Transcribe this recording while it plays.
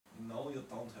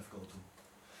don't have GoTo.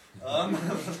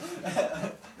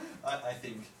 I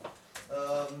think.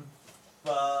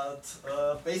 But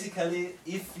basically,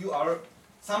 if you are,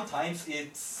 sometimes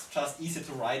it's just easier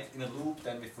to write in a loop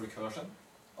than with recursion,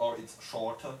 or it's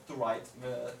shorter to write in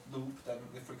a loop than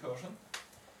with recursion.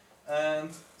 And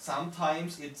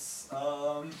sometimes it's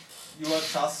you are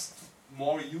just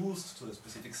more used to a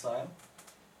specific style.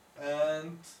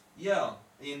 And yeah,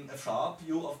 in F#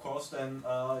 you of course then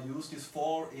use this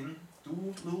for in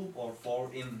do loop or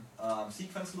for in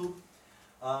sequence loop.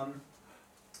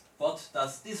 What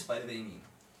does this, by the way, mean?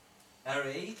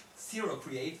 Array 0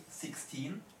 create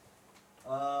 16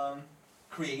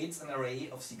 creates an array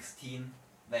of 16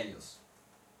 values,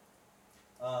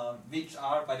 which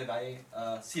are, by the way,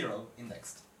 0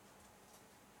 indexed.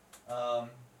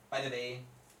 By the way,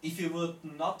 if you would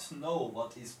not know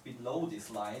what is below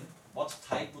this line, what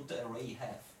type would the array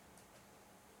have?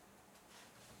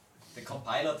 The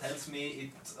compiler tells me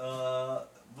it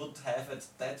would have at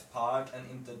that part an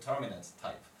indeterminate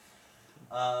type.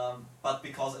 But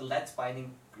because a let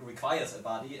binding requires a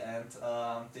body and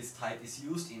this type is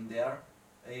used in there,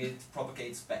 it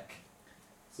propagates back.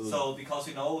 So because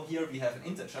you know here we have an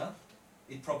integer,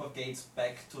 it propagates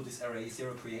back to this array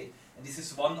 0 create, and this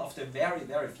is one of the very,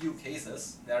 very few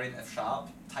cases where in F#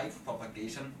 type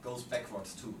propagation goes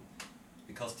backwards too,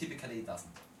 because typically it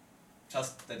doesn't.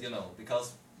 Just that you know,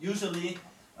 because usually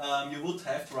you would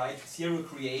have to write 0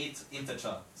 create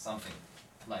integer something,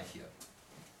 like here.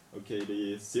 Okay,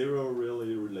 the 0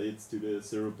 really relates to the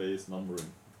 0-base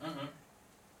numbering.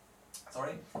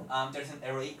 Sorry, there's an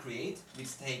array create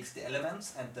which takes the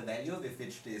elements and the value with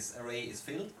which this array is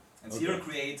filled, and 0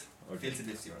 create fills it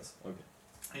with zeros. Okay.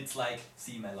 It's like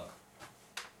cmalloc.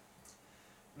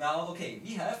 Now, okay,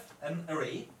 we have an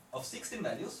array of 16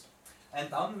 values, and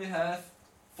then we have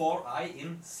for I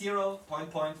in 0,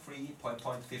 point, 3,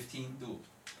 point, 15 do.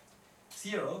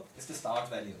 0 is the start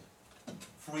value,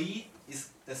 3 is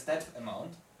the step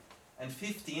amount, and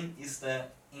 15 is the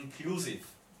inclusive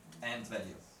end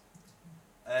value.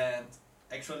 And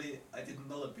actually, I didn't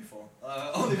know that before,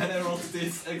 only when I wrote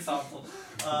this example,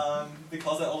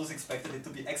 because I always expected it to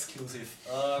be exclusive.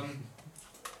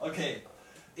 Okay,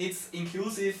 it's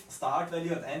inclusive start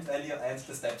value and end value and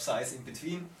the step size in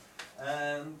between.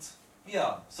 And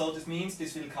yeah, so this means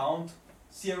this will count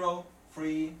 0,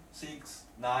 3, 6,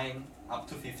 9, up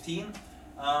to 15,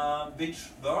 which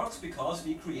works because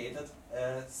we created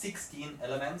 16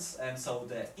 elements, and so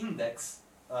the index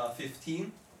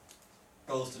 15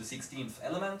 goes to the 16th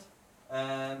element,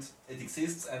 and it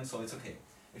exists, and so it's okay.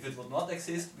 If it would not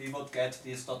exist, we would get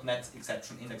this .NET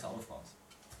exception index out of bounds.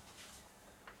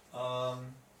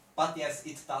 But yes,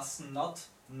 it does not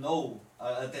know,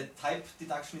 the type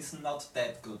deduction is not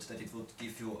that good that it would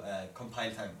give you a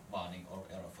compile time warning or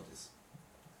error for this.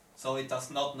 So it does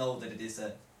not know that it is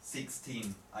a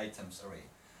 16 items array.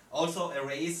 Also,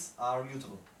 arrays are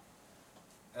mutable.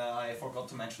 I forgot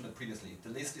to mention that previously. The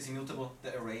list is immutable,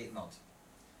 the array not.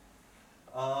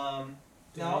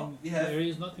 Now we have. The array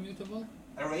is not immutable?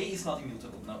 Array is not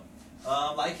immutable, no.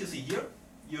 Like you see here,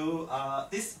 you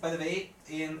this, by the way,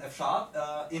 in F#,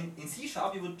 in C#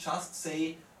 you would just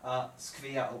say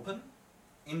square open,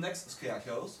 index square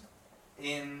close.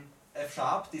 In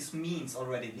F# this means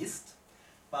already list,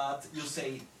 but you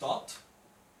say dot,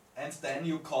 and then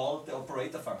you call the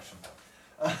operator function.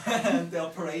 And the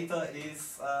operator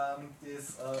is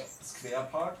this square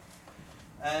part.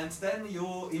 And then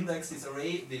you index this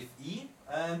array with E,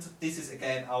 and this is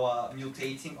again our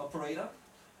mutating operator.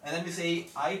 And then we say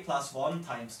I plus 1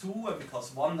 times 2, and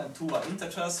because 1 and 2 are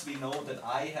integers, we know that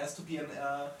I has to be an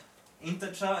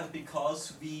integer, and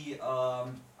because we,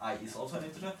 I is also an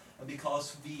integer, and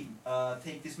because we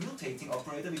take this mutating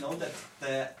operator, we know that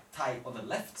the type on the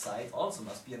left side also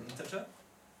must be an integer,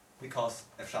 because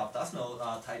F# does know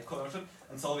type conversion,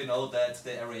 and so we know that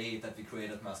the array that we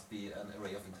created must be an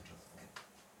array of integers.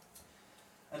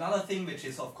 Another thing which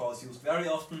is of course used very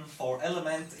often for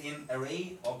element in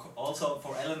array, or also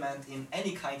for element in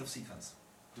any kind of sequence.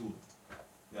 Do.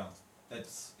 Yeah,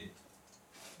 that's it.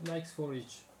 Like for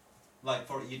each. Like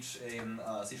for each in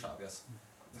C#, yes.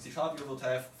 In C# you would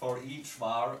have for each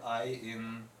var I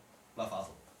in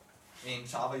Blafasel. In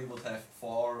Java you would have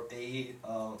for a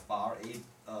var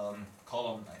a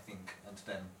column, I think, and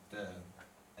then the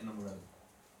enumerable.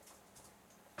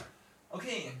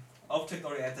 Okay.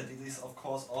 Object-oriented it is of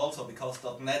course also, because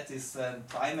 .NET is a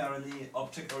primarily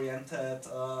object-oriented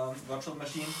virtual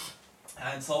machine,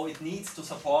 and so it needs to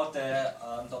support the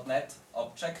 .NET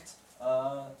object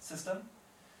system,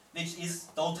 which is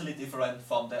totally different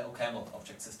from the OCaml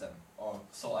object system, or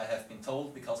so I have been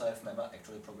told, because I have never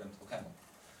actually programmed OCaml.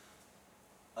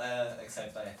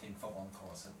 except I think for one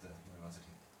course at the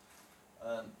university.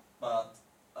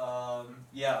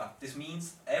 Yeah, this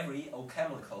means every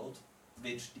OCaml code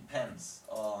which depends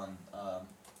on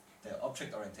the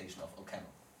object orientation of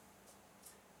OCaml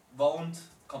won't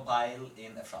compile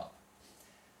in F#,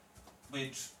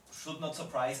 which should not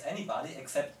surprise anybody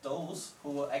except those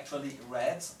who actually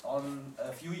read on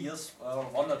a few years,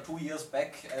 1 or 2 years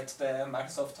back at the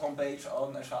Microsoft homepage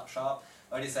on F#,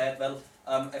 where they said, well,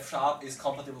 F# is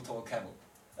compatible to OCaml.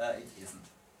 It isn't.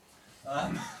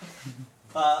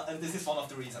 And this is one of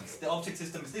the reasons. The object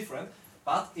system is different,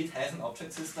 but it has an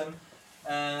object system,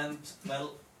 and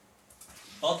well,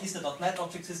 what is the .NET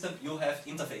object system? You have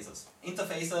interfaces.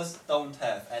 Interfaces don't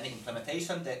have any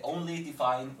implementation, they only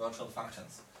define virtual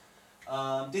functions.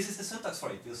 This is the syntax for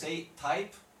it. You say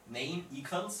type name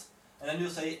equals, and then you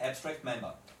say abstract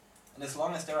member. And as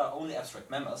long as there are only abstract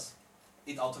members,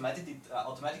 it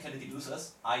automatically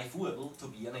deduces ifooable to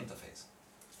be an interface.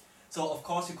 So of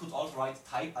course you could also write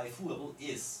type ifooable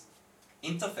is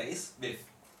interface with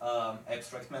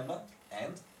abstract member,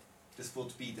 and this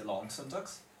would be the long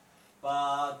syntax.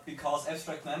 But because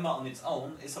abstract member on its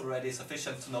own is already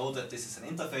sufficient to know that this is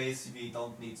an interface, we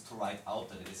don't need to write out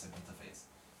that it is an interface.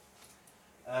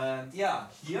 And yeah,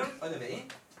 here, by the way,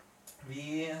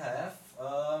 we have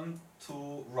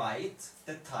to write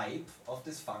the type of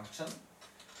this function.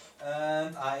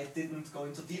 And I didn't go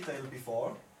into detail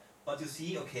before, but you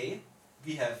see, okay,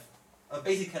 we have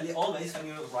basically always when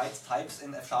you write types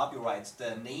in F#, you write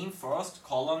the name first,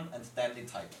 colon, and then the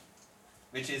type,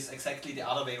 which is exactly the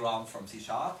other way around from C#,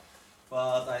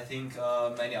 but I think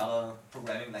many other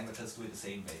programming languages do it the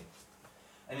same way.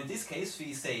 And in this case,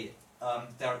 we say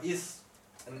there is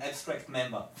an abstract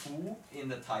member foo in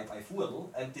the type ifooable,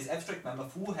 and this abstract member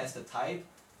foo has the type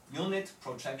unit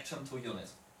projection to unit.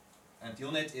 And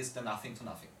unit is the nothing to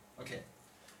nothing. Okay.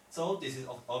 So this is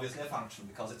obviously a function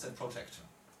because it's a projection.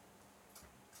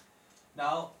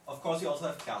 Now, of course, you also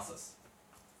have classes.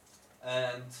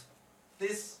 And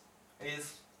this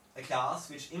is a class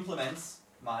which implements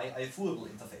my ifooable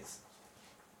interface.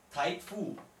 Type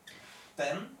foo.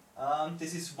 Then,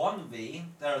 this is one way.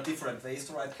 There are different ways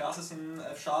to write classes in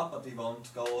F#, but we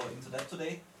won't go into that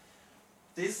today.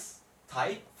 This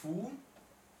type foo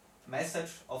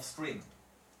message of string.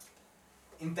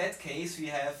 In that case, we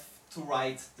have to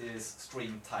write this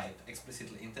string type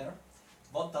explicitly in there.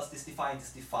 What does this define?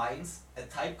 This defines a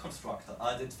type constructor.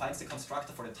 It defines the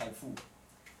constructor for the type foo.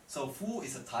 So foo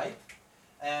is a type,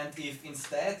 and if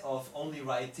instead of only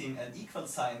writing an equal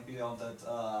sign beyond that,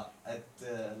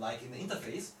 like in the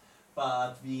interface,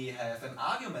 but we have an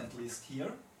argument list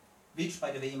here, which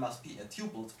by the way must be a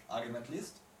tupled argument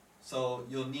list. So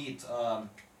you need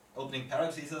opening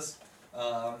parentheses,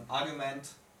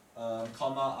 argument,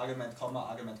 comma, argument, comma,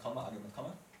 argument, comma, argument,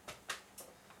 comma.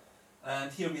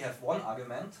 And here we have one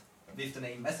argument with the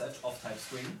name message of type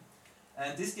string.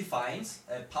 And this defines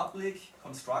a public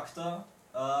constructor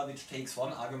which takes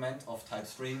one argument of type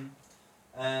string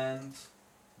and,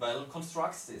 well,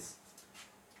 constructs this.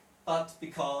 But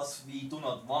because we do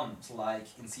not want, like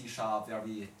in C# where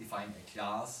we define a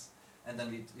class, and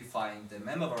then we define the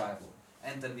member variable,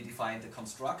 and then we define the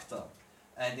constructor,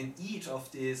 and in each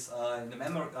of these, in the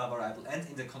member variable and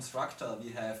in the constructor,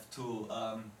 we have to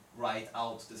write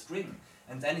out the string.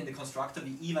 And then in the constructor,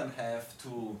 we even have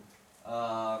to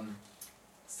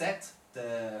set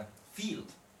the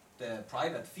field, the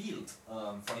private field,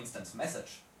 for instance,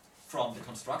 message, from the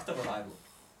constructor variable.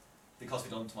 Because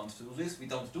we don't want to do this, we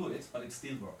don't do it, but it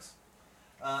still works.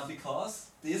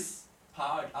 Because this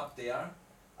part up there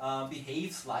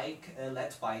behaves like a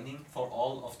let binding for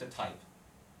all of the type.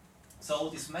 So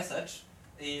this message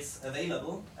is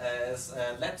available as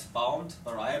a let bound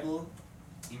variable,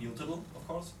 immutable of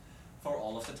course, for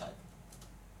all of the type.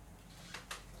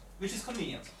 Which is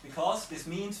convenient, because this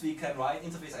means we can write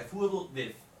interface ifooable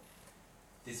with.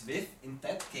 This with, in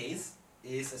that case,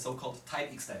 is a so-called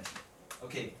type extension.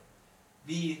 Okay,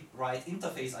 we write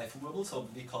interface ifooable, so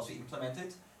because we implement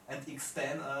it, and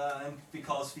extend, and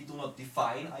because we do not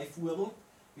define ifooable,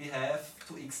 we have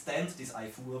to extend this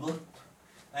ifooable,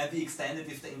 and we extend it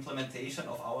with the implementation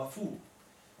of our foo.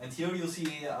 And here you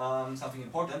see something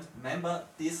important, member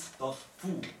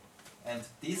this.foo. And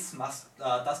this must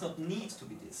does not need to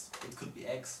be this. It could be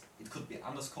X, it could be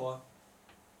underscore,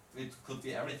 it could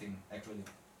be everything actually.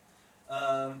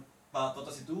 But what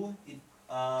does it do? It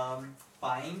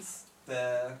binds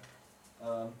the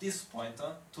this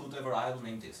pointer to the variable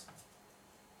named this.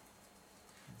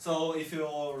 So if you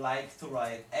like to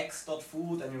write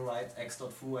x.foo, then you write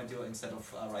x.foo, and you instead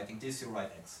of writing this, you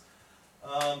write x.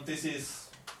 This is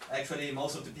actually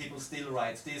most of the people still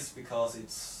write this because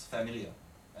it's familiar.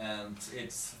 and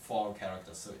it's 4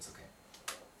 characters, so it's okay.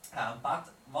 But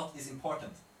what is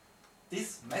important?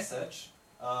 This message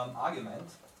argument,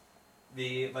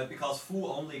 because foo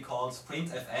only calls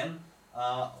printfn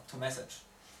to message.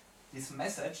 This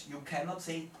message, you cannot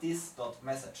say this dot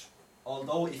message.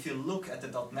 Although if you look at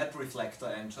the .NET reflector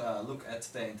and look at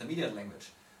the intermediate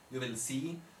language, you will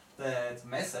see that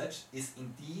message is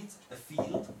indeed a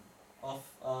field of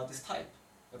this type,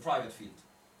 a private field,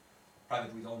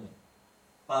 private read only.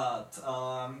 But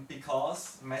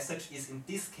because message is in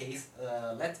this case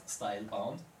let style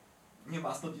bound, you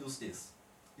must not use this.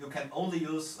 You can only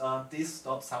use this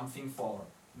dot something for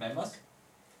members,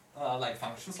 like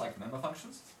functions, like member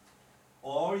functions,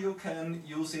 or you can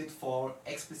use it for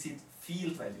explicit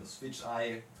field values, which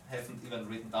I haven't even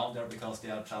written down there because they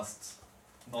are just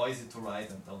noisy to write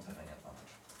and don't have any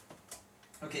advantage.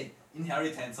 Okay,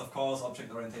 inheritance, of course,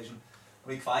 object orientation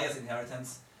requires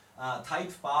inheritance.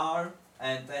 Type bar,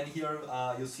 and then here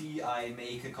you see I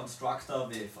make a constructor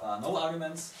with no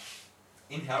arguments,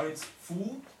 inherits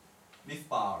foo with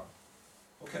bar.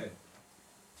 Okay,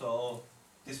 so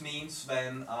this means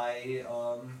when I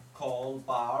call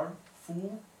bar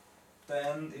foo,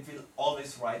 then it will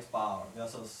always write bar,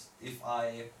 versus if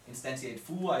I instantiate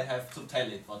foo, I have to tell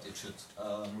it what it should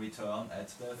return at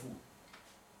the foo.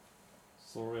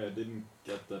 Sorry, I didn't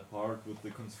get that part with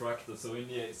the constructor. So in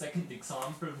the second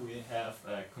example we have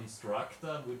a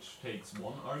constructor which takes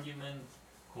one argument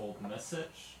called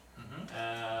message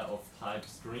of type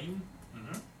string,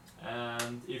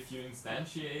 and if you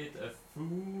instantiate a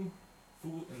foo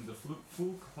in the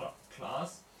foo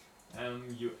class,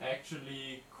 you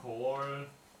actually call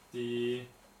the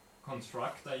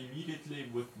constructor immediately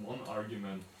with one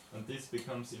argument, and this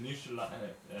becomes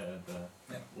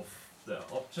the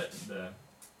object, the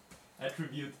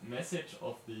attribute message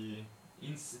of the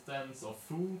instance of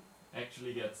foo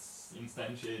actually gets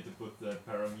instantiated with the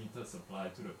parameters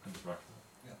applied to the constructor.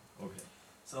 Yeah. Okay.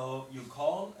 So you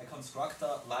call a constructor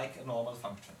like a normal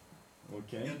function.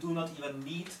 Okay. You do not even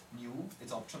need new,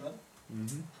 it's optional.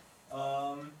 Mm-hmm.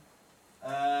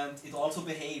 And it also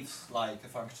behaves like a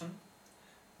function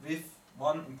with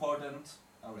one important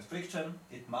restriction: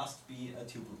 it must be a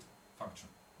tupled function.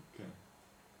 Okay.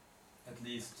 At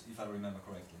least if I remember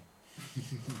correctly.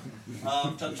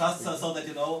 Just so that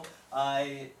you know,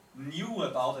 I knew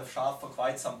about F# for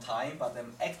quite some time, but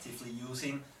I'm actively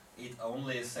using it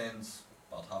only since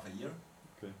about half a year.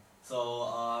 Okay. So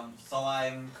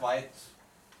I'm quite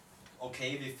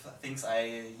okay with things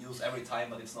I use every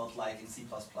time, but it's not like in C++,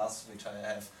 which I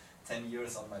have 10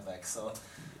 years on my back. So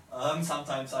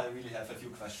sometimes I really have a few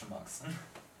question marks.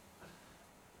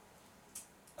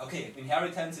 Okay,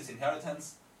 inheritance is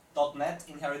inheritance. .NET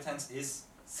inheritance is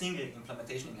single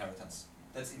implementation inheritance.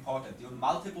 That's important. You have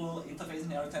multiple interface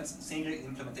inheritance, single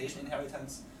implementation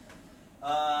inheritance.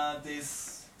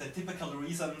 The typical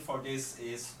reason for this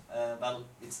is, well,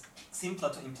 it's simpler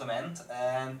to implement,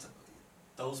 and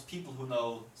those people who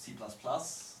know C++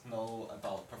 know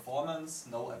about performance,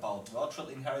 know about virtual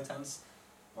inheritance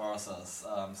versus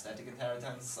static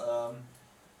inheritance,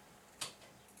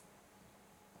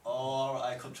 or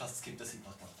I could just skip the C++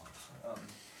 part.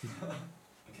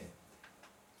 Okay.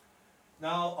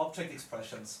 Now, object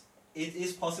expressions. It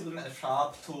is possible in F#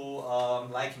 to,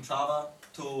 like in Java,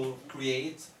 to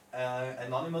create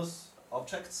anonymous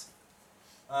objects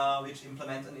which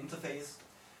implement an interface.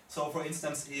 So, for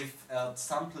instance, if at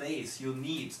some place you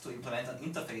need to implement an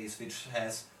interface which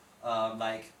has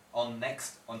like on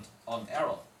next on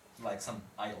error, like some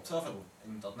IObservable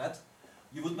in .NET,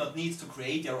 you would not need to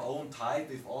create your own type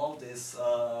with all this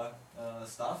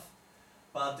stuff.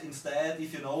 But instead,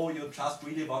 if you know you just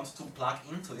really want to plug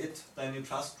into it, then you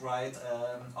just write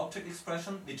an object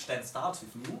expression, which then starts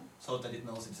with new, so that it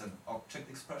knows it's an object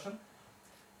expression.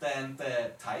 Then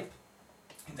the type.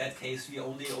 In that case, we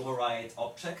only override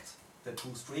object, the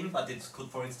toString, but it could,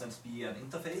 for instance, be an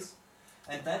interface.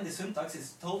 And then the syntax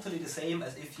is totally the same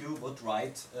as if you would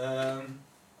write a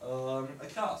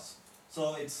class.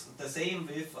 So it's the same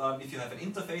with, if you have an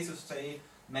interface, you say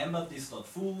member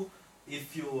this.foo.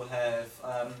 If you have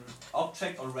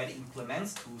object already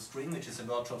implements toString, which is a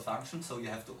virtual function, so you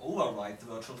have to override the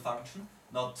virtual function,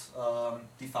 not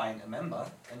define a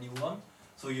member, a new one.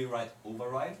 So you write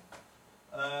override,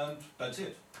 and that's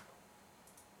it.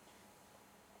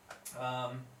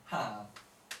 I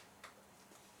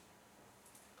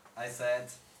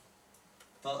said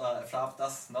F#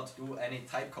 does not do any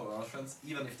type conversions,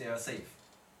 even if they are safe.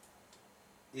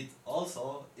 It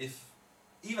also,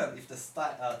 even if the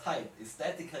type is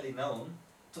statically known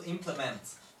to implement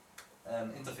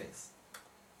an interface,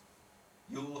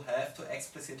 you have to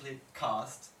explicitly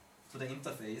cast to the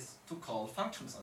interface to call functions